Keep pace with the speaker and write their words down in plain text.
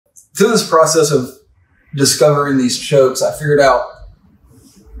through this process of discovering these chokes, I figured out,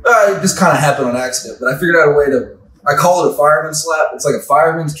 it just kind of happened on accident, but I figured out a way to, I call it a fireman slap. It's like a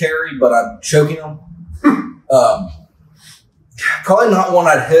fireman's carry, but I'm choking them. Probably not one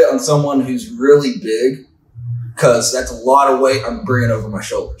I'd hit on someone who's really big, because that's a lot of weight I'm bringing over my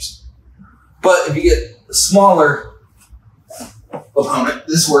shoulders. But if you get a smaller opponent,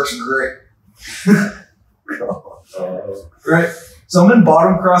 this works great. Right? So I'm in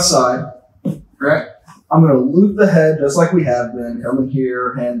bottom cross side, right? I'm going to loop the head just like we have been, coming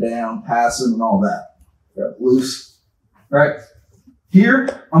here, hand down, passive, and all that. Got loose, right?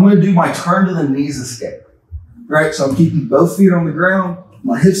 Here, I'm going to do my turn to the knees escape, right? So I'm keeping both feet on the ground,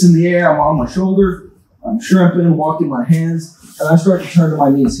 my hips in the air, I'm on my shoulder, I'm shrimping, walking my hands, and I start to turn to my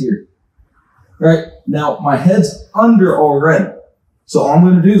knees here, right? Now, my head's under already. So all I'm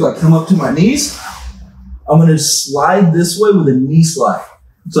going to do is I come up to my knees. I'm going to slide this way with a knee slide.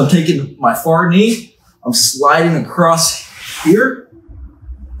 So I'm taking my far knee, I'm sliding across here,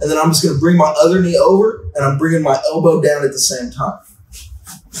 and then I'm just going to bring my other knee over, and I'm bringing my elbow down at the same time.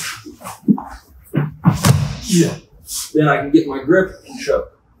 Yeah. Then I can get my grip and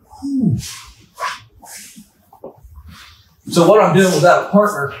choke. So what I'm doing without a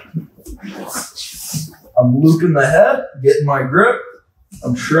partner, I'm looping the head, getting my grip,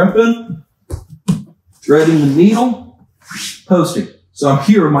 I'm shrimping, threading the needle, posting. So I'm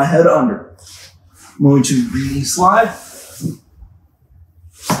here with my head under. I'm going to knee slide.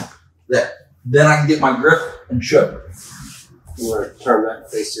 There. Then I can get my grip and choke. You want to turn back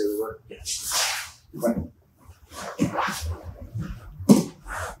and face the other way?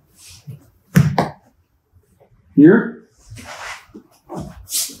 Yeah. Here.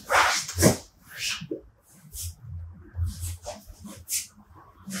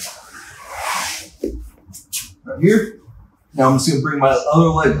 Right here. Now I'm just going to bring my other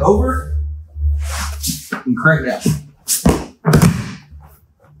leg over and crank down.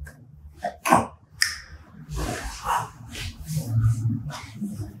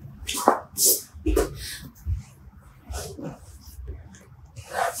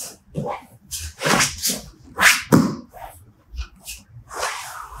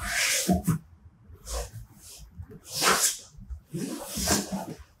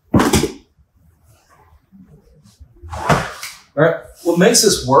 All right. What makes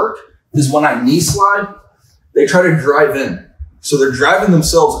this work is when I knee slide, they try to drive in. So they're driving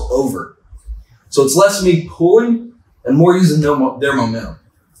themselves over. So it's less me pulling and more using their momentum.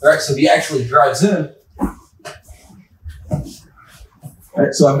 All right. So if he actually drives in, all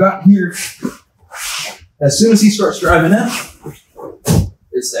right. So I've got here, as soon as he starts driving in,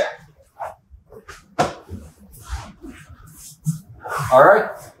 it's there. All right.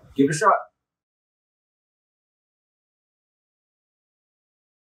 Give it a shot.